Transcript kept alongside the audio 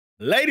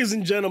Ladies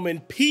and gentlemen,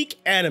 peak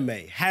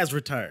anime has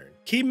returned.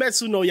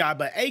 Kimetsu No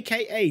Yaiba,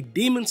 aka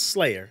Demon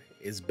Slayer,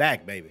 is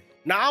back, baby.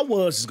 Now, I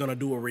was just gonna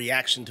do a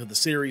reaction to the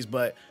series,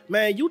 but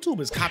man, YouTube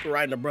is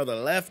copyrighting the brother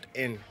left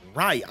and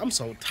right. I'm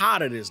so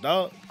tired of this,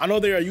 dog. I know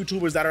there are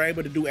YouTubers that are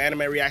able to do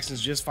anime reactions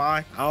just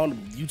fine.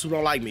 YouTube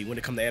don't like me when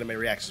it comes to anime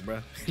reactions, bro.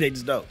 They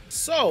just don't.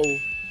 So,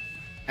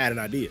 I had an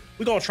idea.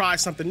 We're gonna try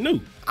something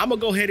new. I'm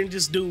gonna go ahead and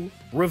just do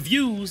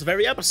reviews of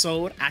every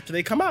episode after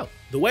they come out.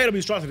 The way it'll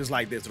be structured is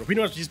like this. It'll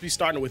pretty much just be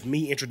starting with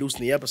me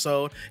introducing the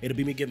episode. It'll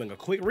be me giving a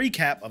quick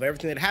recap of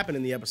everything that happened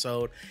in the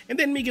episode, and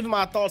then me giving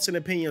my thoughts and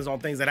opinions on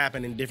things that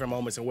happened in different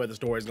moments and where the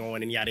story's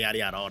going and yada, yada,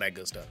 yada, all that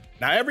good stuff.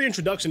 Now, every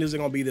introduction isn't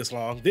gonna be this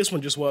long. This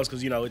one just was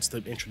because, you know, it's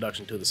the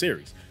introduction to the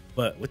series.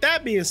 But with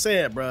that being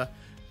said, bruh,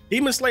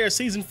 Demon Slayer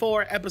Season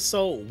 4,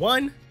 Episode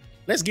 1,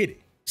 let's get it.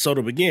 So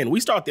to begin, we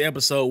start the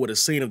episode with a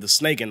scene of the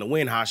snake and the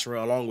wind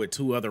hashira along with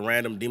two other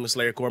random Demon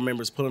Slayer Corps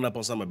members pulling up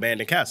on some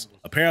abandoned castle.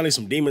 Apparently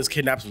some demons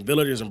kidnapped some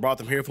villagers and brought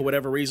them here for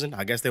whatever reason.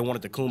 I guess they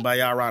wanted to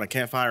kumbaya around a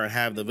campfire and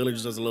have the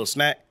villagers as a little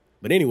snack.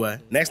 But anyway,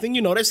 next thing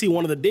you know, they see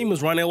one of the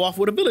demons running off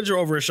with a villager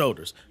over his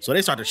shoulders. So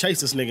they start to chase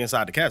this nigga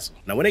inside the castle.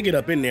 Now when they get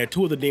up in there,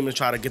 two of the demons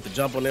try to get the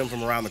jump on them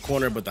from around the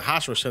corner, but the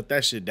hashira shut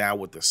that shit down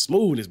with the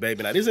smoothness,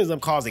 baby. Now this ends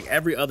up causing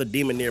every other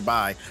demon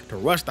nearby to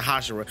rush the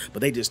hashira, but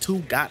they just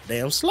too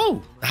goddamn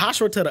slow. The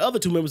hashira tell the other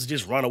two members to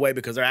just run away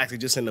because they're actually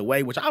just in the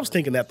way, which I was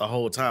thinking that the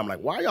whole time. Like,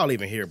 why are y'all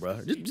even here,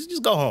 bro?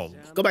 Just go home.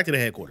 Go back to the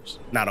headquarters.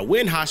 Now the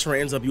wind hashira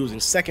ends up using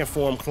second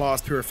form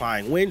claws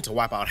purifying wind to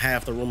wipe out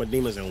half the room of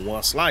demons in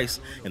one slice,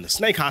 and the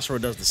snake hashira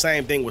does the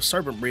same thing with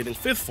serpent breathing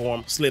fifth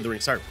form slithering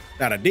serpent.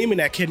 Now the demon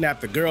that kidnapped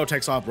the girl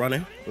takes off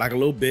running like a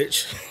little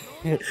bitch,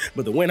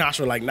 but the wind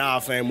hashira like, nah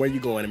fam, where you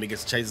going? And he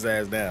gets to chase his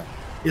ass down.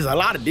 There's a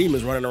lot of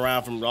demons running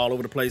around from all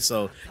over the place,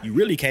 so you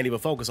really can't even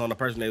focus on the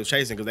person they was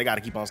chasing because they got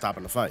to keep on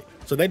stopping the fight.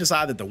 So they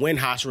decide that the wind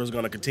hashira is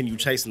going to continue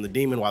chasing the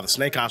demon while the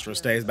snake hashira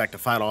stays back to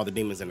fight all the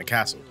demons in the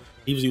castle.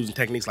 He was using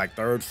techniques like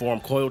third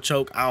form coil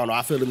choke. I don't know,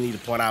 I feel the need to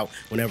point out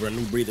whenever a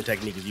new breathing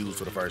technique is used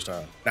for the first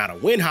time. Now the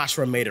wind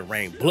hashira made it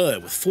rain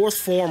blood with fourth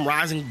form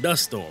rising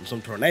dust storm,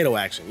 some tornado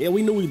action. Yeah,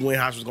 we knew the wind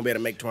hashira was going to be able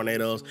to make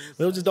tornadoes,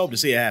 but it was just dope to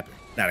see it happen.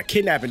 Now the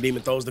kidnapping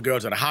demon throws the girl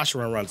to the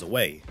hashira and runs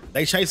away.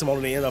 They chase him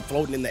only they end up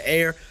floating in the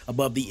air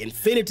above the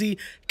Infinity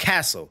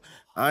Castle.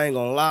 I ain't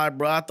gonna lie,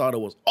 bro, I thought it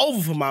was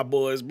over for my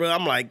boys, bro.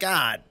 I'm like,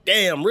 God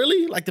damn,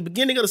 really? Like the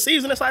beginning of the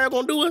season, that's how y'all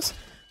gonna do us?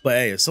 But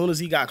hey, as soon as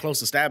he got close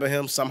to stabbing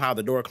him, somehow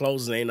the door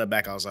closes and they end up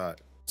back outside.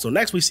 So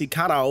next we see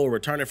Kanao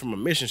returning from a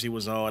mission she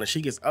was on, and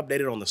she gets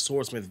updated on the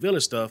Swordsmith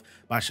Village stuff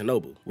by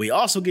Shinobu. We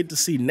also get to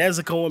see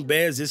Nezuko and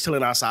Bez just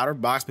chilling outside her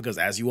box because,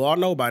 as you all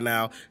know by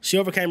now, she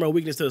overcame her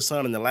weakness to the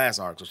sun in the last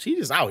arc, so she's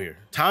just out here.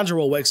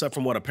 Tanjiro wakes up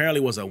from what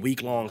apparently was a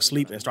week-long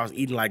sleep and starts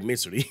eating like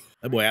Mitsuri.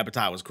 That boy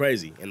appetite was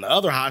crazy. And the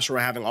other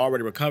hashira, having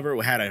already recovered,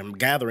 had a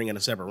gathering in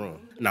a separate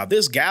room. Now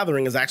this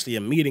gathering is actually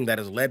a meeting that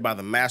is led by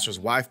the master's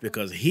wife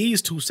because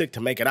he's too sick to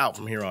make it out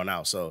from here on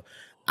out, so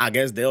I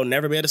guess they'll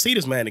never be able to see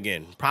this man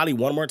again. Probably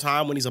one more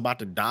time when he's about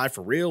to die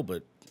for real,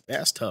 but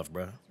that's tough,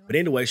 bro. But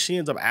anyway, she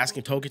ends up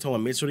asking Tokito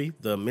and Mitsuri,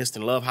 the Mist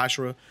and Love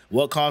hashira,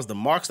 what caused the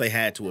marks they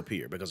had to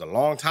appear. Because a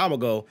long time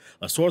ago,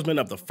 a swordsman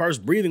of the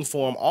first breathing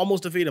form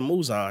almost defeated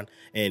Muzan,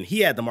 and he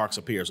had the marks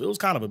appear, so it was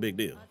kind of a big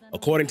deal.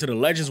 According to the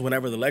legends,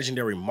 whenever the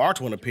legendary marked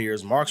one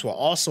appears, marks will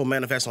also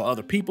manifest on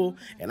other people,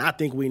 and I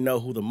think we know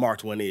who the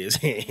marked one is,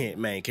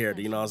 main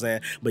character, you know what I'm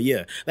saying? But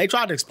yeah, they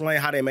tried to explain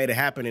how they made it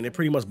happen, and it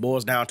pretty much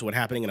boils down to it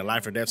happening in a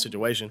life or death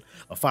situation,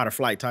 a fight or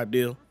flight type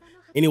deal.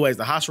 Anyways,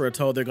 the hashira are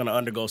told they're going to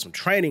undergo some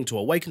training to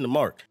awaken the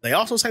mark. They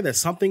also say that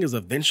something is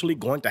eventually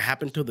going to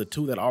happen to the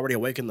two that already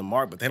awakened the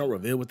mark, but they don't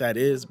reveal what that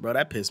is. Bro,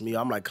 that pissed me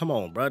off. I'm like, come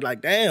on, bro.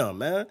 Like, damn,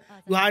 man.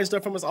 You hiding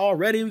stuff from us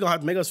already? You going to have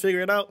to make us figure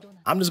it out?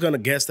 I'm just going to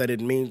guess that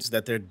it means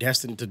that they're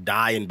destined to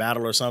die in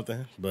battle or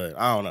something, but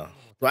I don't know.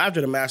 So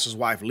after the master's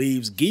wife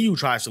leaves, Giyu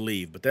tries to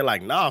leave, but they're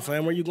like, nah,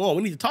 fam, where you going?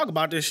 We need to talk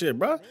about this shit,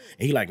 bro. And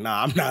he like,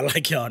 nah, I'm not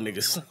like y'all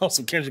niggas. On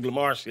some Kendrick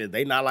Lamar shit.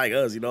 They not like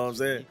us, you know what I'm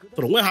saying?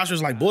 So the wind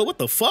hashira's like, boy, what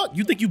the fuck?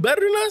 You think you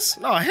better than us?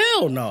 No,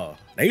 hell no.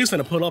 They was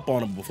finna pull up on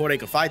them before they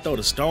could fight though.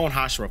 The stone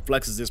hashira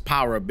flexes its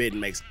power a bit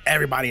and makes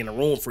everybody in the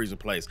room freeze in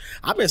place.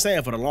 I've been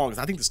saying for the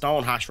longest, I think the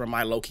stone hashira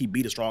might low-key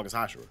be the strongest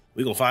hashira.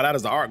 We gonna find out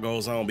as the arc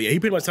goes on, but yeah, he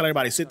pretty much tell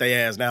everybody sit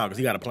their ass down because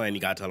he got a plan he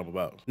gotta tell them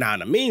about. Now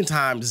in the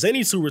meantime,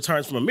 Zenitsu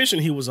returns from a mission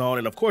he was on,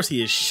 and of course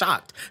he is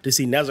shocked to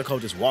see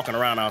Nezuko just walking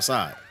around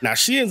outside. Now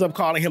she ends up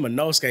calling him a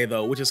Inosuke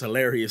though, which is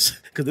hilarious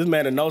because this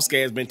man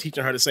Inosuke has been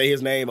teaching her to say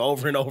his name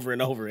over and over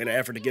and over in an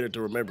effort to get her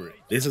to remember it.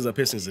 This is a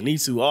pissing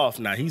Zenitsu off.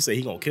 Now he said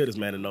he gonna kill this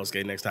man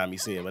Inosuke next time he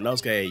see him.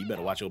 Inosuke, hey, you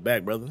better watch your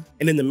back, brother.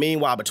 And in the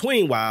meanwhile,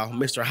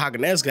 Mr.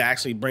 Haganezga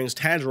actually brings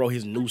Tanjiro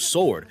his new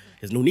sword,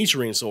 his new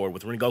Nichiren sword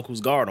with Rengoku's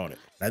guard on it.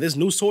 Now this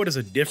new sword is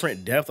a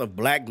different depth of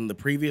black than the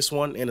previous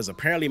one and is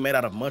apparently made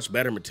out of much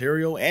better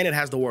material, and it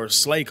has the word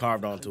slay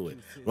carved onto it.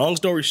 Long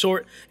story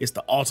short, it's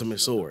the ultimate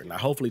sword. Now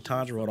hopefully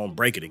Tanjiro don't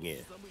break it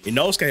again.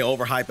 Inosuke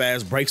overhype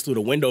ass breaks through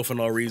the window for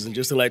no reason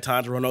just to let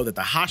Tanjiro know that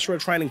the hashira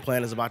training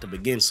plan is about to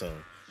begin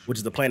soon. which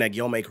is the plan that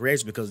Gyomei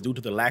creates because due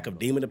to the lack of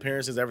demon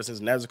appearances ever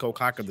since Nezuko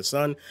conquered the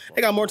sun,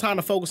 they got more time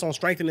to focus on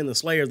strengthening the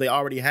slayers they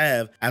already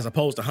have as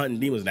opposed to hunting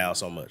demons now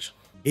so much.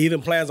 He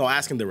even plans on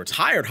asking the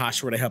retired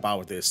hashira to help out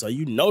with this, so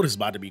you know this is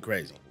about to be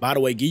crazy. By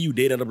the way, Giyu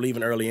did end up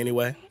leaving early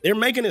anyway. They're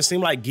making it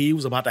seem like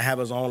Giyu's about to have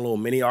his own little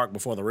mini arc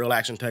before the real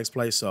action takes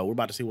place, so we're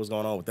about to see what's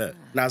going on with that.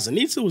 Now,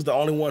 Zenitsu is the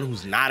only one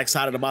who's not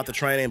excited about the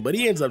training, but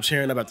he ends up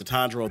cheering up after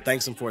Tanjiro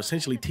thanks him for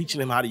essentially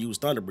teaching him how to use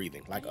thunder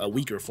breathing, like a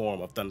weaker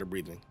form of thunder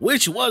breathing,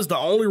 which was the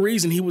only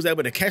reason he was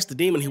able to catch the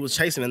demon he was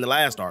chasing in the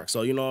last arc,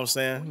 so you know what I'm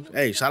saying?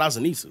 Hey, shout out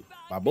Zenitsu,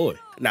 my boy.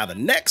 Now, the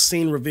next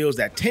scene reveals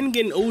that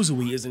Tengen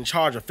Uzui is in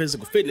charge of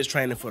physical fitness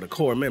training for the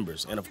core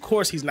members. And of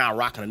course, he's now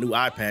rocking a new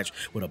eye patch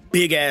with a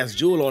big ass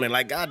jewel on it.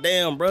 Like,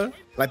 goddamn, bruh.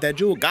 Like, that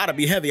jewel gotta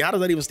be heavy. How does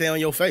that even stay on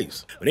your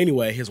face? But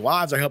anyway, his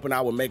wives are helping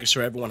out with making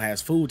sure everyone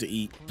has food to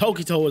eat.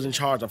 Tokito is in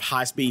charge of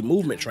high-speed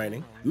movement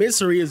training.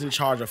 Mitsuri is in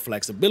charge of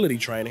flexibility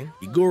training.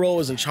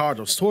 Iguro is in charge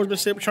of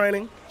swordsmanship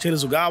training.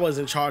 Shinazugawa is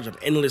in charge of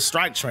endless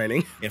strike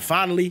training. And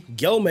finally,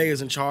 Gyomei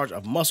is in charge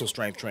of muscle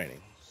strength training,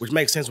 which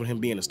makes sense with him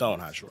being a stone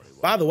hashira.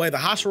 By the way, the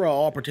hashira are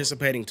all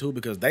participating too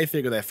because they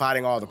figure that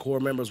fighting all the core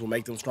members will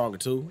make them stronger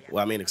too.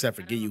 Well, I mean, except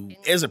for Giyu, who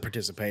isn't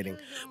participating,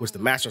 which the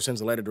master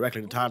sends a letter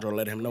directly to Tanjiro to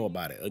let him know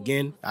about it.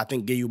 Again, I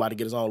think Giyu about to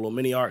get his own little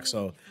mini arc,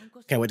 so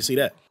can't wait to see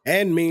that.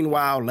 And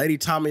meanwhile, Lady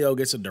Tamayo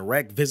gets a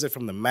direct visit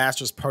from the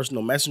master's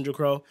personal messenger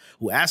crow,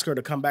 who asks her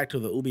to come back to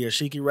the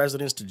Ubuyashiki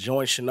residence to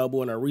join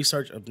Shinobu in her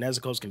research of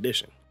Nezuko's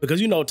condition. Because,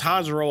 you know,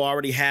 Tanjiro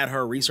already had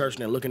her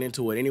researching and looking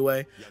into it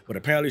anyway, but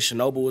apparently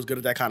Shinobu was good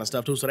at that kind of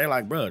stuff too, so they're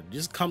like, bruh,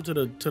 just come to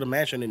the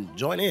mansion and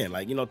join in.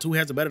 Like, you know, two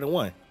heads are better than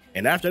one.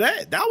 And after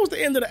that, that was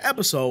the end of the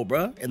episode,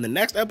 bruh. And the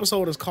next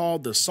episode is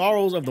called The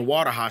Sorrows of the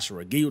Water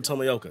Hashira, Giyu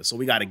Tomoyoka. So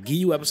we got a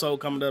Giyu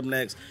episode coming up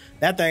next.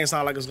 That thing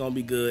sounds like it's gonna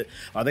be good.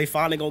 Are they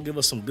finally gonna give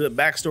us some good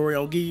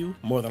backstory on Giyu?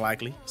 More than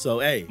likely. So,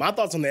 hey, my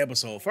thoughts on the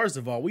episode. First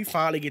of all, we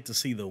finally get to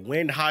see the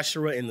Wind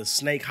Hashira and the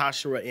Snake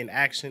Hashira in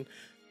action.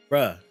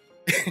 Bruh,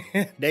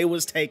 they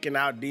was taking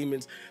out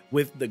demons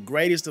with the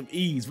greatest of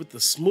ease, with the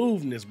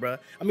smoothness, bruh.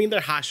 I mean,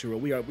 they're Hashira.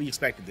 We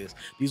expected this.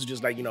 These are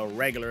just like, you know,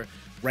 regular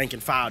rank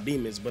and file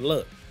demons. But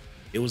look,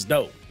 it was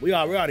dope. We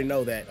already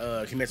know that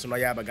Kimetsu No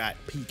Yaiba got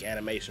peak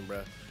animation,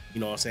 bruh. You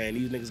know what I'm saying?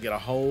 These niggas get a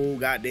whole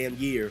goddamn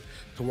year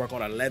to work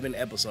on 11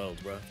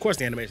 episodes, bruh. Of course,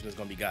 the animation is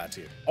gonna be god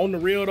tier. On the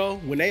real though,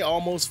 when they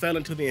almost fell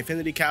into the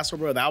Infinity Castle,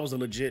 bruh, that was a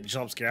legit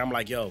jump scare. I'm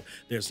like, yo,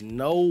 there's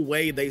no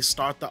way they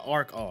start the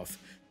arc off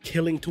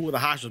killing two of the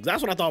Hashiras.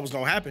 That's what I thought was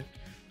gonna happen.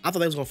 I thought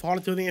they was gonna fall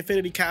into the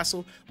Infinity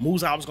Castle.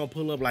 Muzan was gonna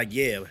pull up like,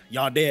 yeah,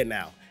 y'all dead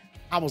now.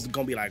 I was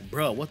gonna be like,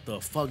 bruh, what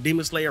the fuck,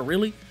 Demon Slayer,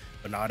 really?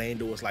 But no, they ain't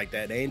do us like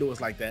that. They ain't do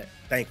us like that,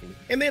 thankfully.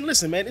 And then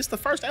listen, man, it's the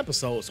first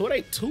episode, so it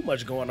ain't too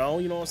much going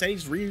on. You know what I'm saying?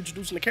 He's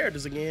reintroducing the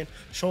characters again,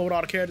 showing what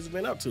all the characters have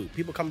been up to.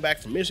 People coming back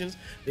from missions.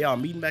 They all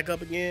meeting back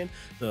up again.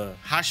 The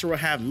Hashira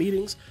have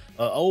meetings.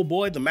 Old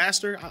boy, the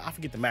master, I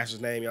forget the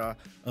master's name, y'all.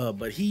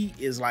 But he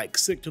is like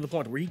sick to the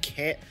point where he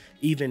can't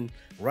even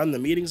run the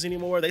meetings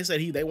anymore. They said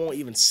they won't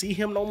even see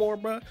him no more,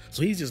 bro.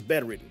 So he's just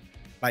bedridden.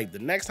 Like the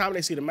next time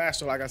they see the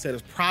master, like I said,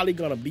 it's probably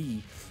gonna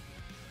be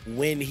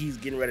when he's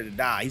getting ready to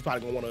die. He's probably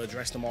gonna want to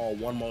address them all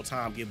one more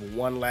time, give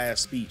one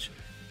last speech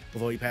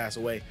before he passed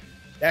away.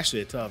 That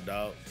shit tough,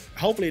 dog.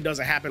 Hopefully it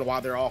doesn't happen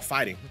while they're all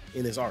fighting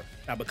in this arc.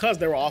 Now, because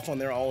they were off on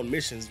their own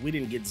missions, we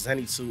didn't get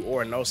Zenitsu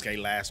or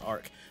Inosuke last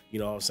arc. You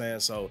know what I'm saying?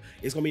 So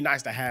it's gonna be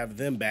nice to have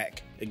them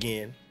back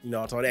again. You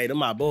know, I told, hey, them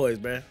my boys,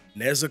 bruh.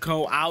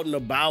 Nezuko out and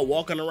about,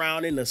 walking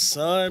around in the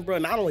sun, bro.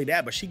 Not only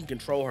that, but she can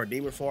control her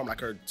demon form, like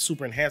her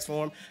super enhanced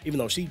form, even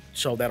though she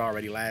showed that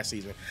already last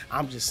season.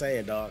 I'm just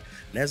saying, dog,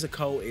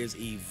 Nezuko is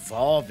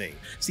evolving.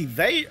 See,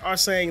 they are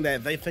saying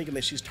that they thinking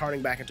that she's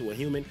turning back into a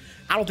human.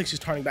 I don't think she's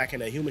turning back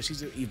into a human.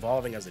 She's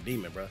evolving as a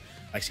demon, bro.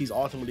 Like, she's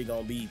ultimately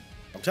gonna be,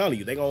 I'm telling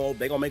you, they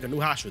gonna make a new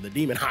Hashira, the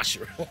demon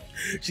Hashira.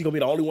 She's gonna be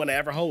the only one to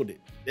ever hold it.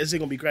 This is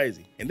gonna be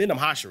crazy. And then them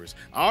Hashiras.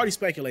 I already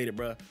speculated,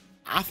 bro.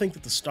 I think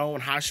that the stone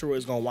Hashira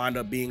is gonna wind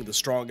up being the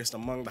strongest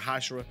among the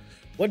Hashira.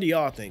 What do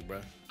y'all think, bro?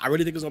 I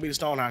really think it's gonna be the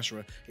stone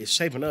Hashira. It's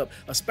shaping up,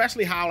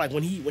 especially how like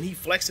when he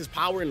flexed his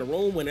power in the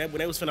room when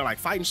they was finna like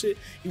fighting shit.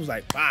 He was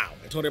like, wow,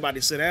 and told everybody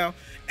to sit down.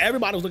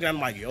 Everybody was looking at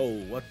him like,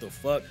 yo, what the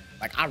fuck?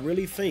 Like, I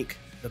really think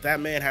that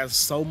man has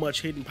so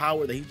much hidden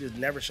power that he just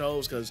never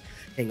shows because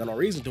he ain't got no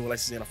reason to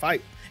unless he's in a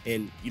fight.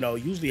 And you know,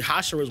 usually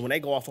Hashiras, when they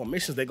go off on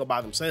missions, they go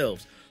by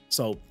themselves.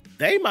 So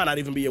they might not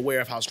even be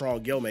aware of how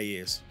strong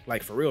Gyomei is.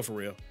 Like, for real, for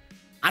real.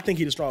 I think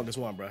he's the strongest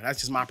one, bro. That's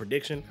just my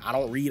prediction. I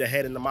don't read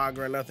ahead in the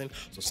manga or nothing.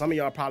 So some of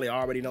y'all probably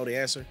already know the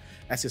answer.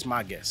 That's just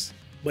my guess.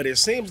 But it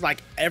seems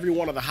like every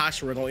one of the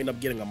Hashira are gonna end up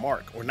getting a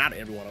mark. Or not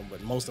every one of them,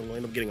 but most of them will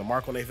end up getting a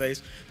mark on their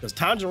face. Because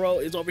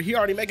Tanjiro is over here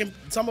already making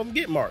some of them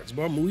get marks,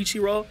 bro.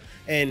 Muichiro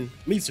and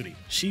Mitsuri.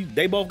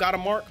 They both got a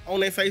mark on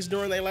their face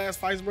during their last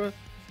fights, bro.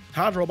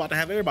 Tanjiro about to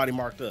have everybody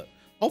marked up.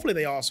 Hopefully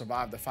they all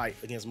survive the fight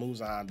against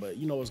Muzan, but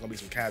you know it's gonna be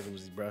some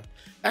casualties, bro.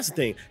 That's the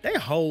thing. They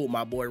hold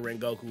my boy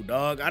Rengoku,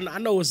 dog. I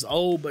know it's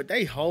old, but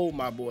they hold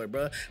my boy,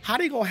 bro. How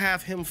they gonna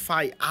have him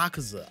fight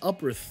Akaza,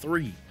 upper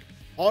 3,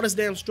 All this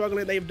damn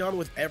struggling they've done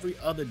with every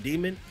other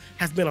demon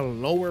has been a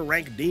lower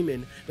ranked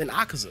demon than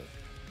Akaza.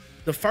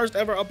 The first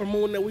ever upper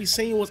moon that we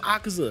seen was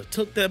Akaza,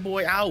 took that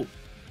boy out.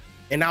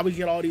 And now we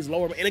get all these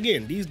lower, and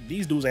again, these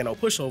dudes ain't no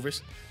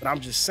pushovers, but I'm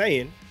just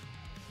saying,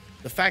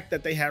 the fact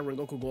that they had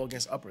Rengoku go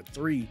against upper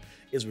 3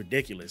 is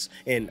ridiculous.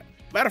 And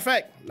matter of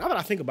fact, now that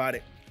I think about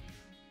it,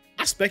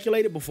 I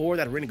speculated before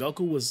that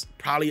Rengoku was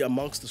probably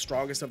amongst the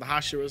strongest of the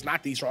Hashiras,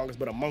 not the strongest,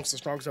 but amongst the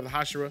strongest of the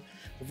Hashira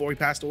before he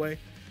passed away.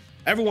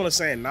 Everyone is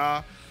saying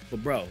nah,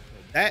 but bro,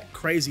 that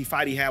crazy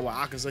fight he had with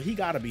Akaza, he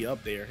gotta be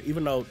up there,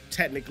 even though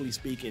technically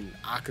speaking,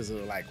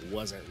 Akaza like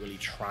wasn't really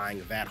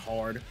trying that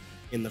hard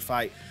in the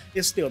fight.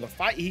 It's still the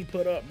fight he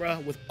put up, bro,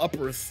 with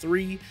upper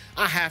 3.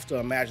 I have to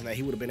imagine that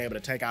he would have been able to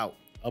take out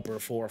upper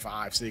 4,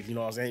 5, 6, you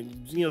know what I'm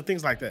saying? You know,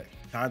 things like that.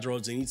 Tanjiro,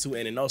 Zenitsu,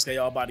 and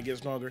Inosuke all about to get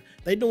stronger.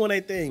 They doing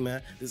their thing,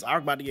 man. This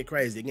arc about to get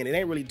crazy. Again, it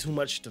ain't really too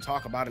much to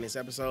talk about in this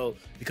episode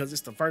because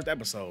it's the first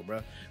episode,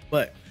 bro.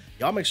 But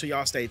y'all make sure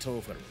y'all stay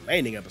tuned for the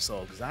remaining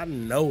episode because I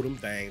know them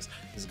things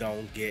is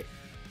gonna get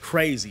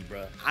crazy,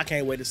 bro. I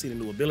can't wait to see the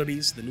new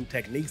abilities, the new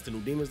techniques, the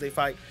new demons they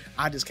fight.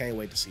 I just can't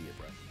wait to see it,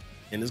 bro.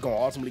 And it's gonna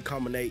ultimately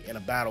culminate in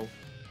a battle.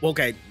 Well,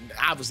 okay,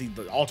 obviously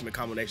the ultimate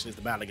combination is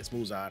the battle against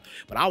Muzan,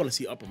 but I want to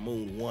see Upper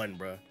Moon 1,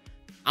 bro.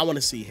 I want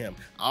to see him.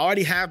 I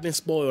already have been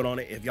spoiled on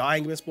it. If y'all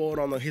ain't been spoiled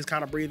on his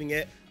kind of breathing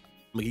yet,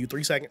 I'm gonna give you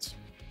 3 seconds.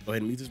 Go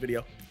ahead and mute this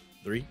video.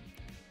 3,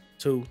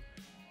 2,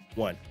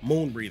 1.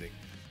 Moon breathing.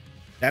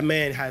 That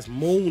man has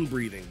moon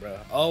breathing, bro.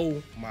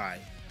 Oh my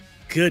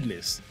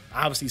goodness.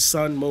 Obviously,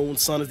 sun, moon.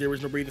 Sun is the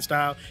original breathing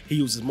style. He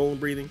uses moon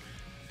breathing.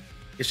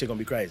 This shit gonna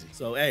be crazy.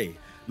 So, hey,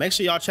 make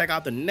sure y'all check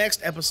out the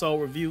next episode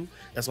review.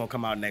 That's gonna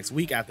come out next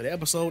week after the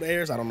episode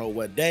airs. I don't know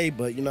what day,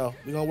 but you know,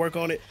 we're gonna work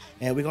on it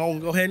and we're gonna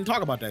go ahead and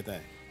talk about that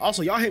thing.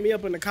 Also, y'all hit me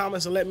up in the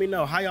comments and let me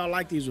know how y'all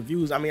like these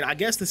reviews. I mean, I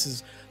guess this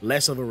is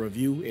less of a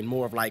review and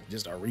more of like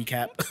just a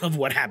recap of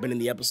what happened in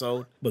the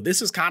episode. But this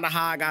is kind of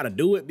how I gotta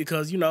do it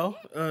because, you know,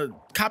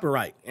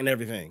 copyright and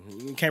everything.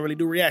 You can't really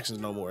do reactions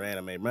no more,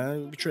 anime,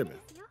 man. You be tripping.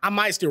 I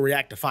might still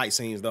react to fight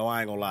scenes though,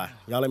 I ain't gonna lie.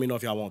 Y'all let me know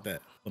if y'all want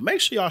that. But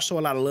make sure y'all show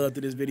a lot of love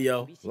to this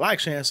video.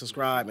 Like, share, and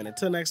subscribe. And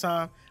until next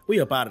time,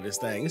 we up out of this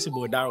thing. It's your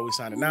boy Dairu, we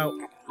signing out.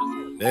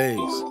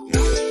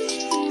 Peace.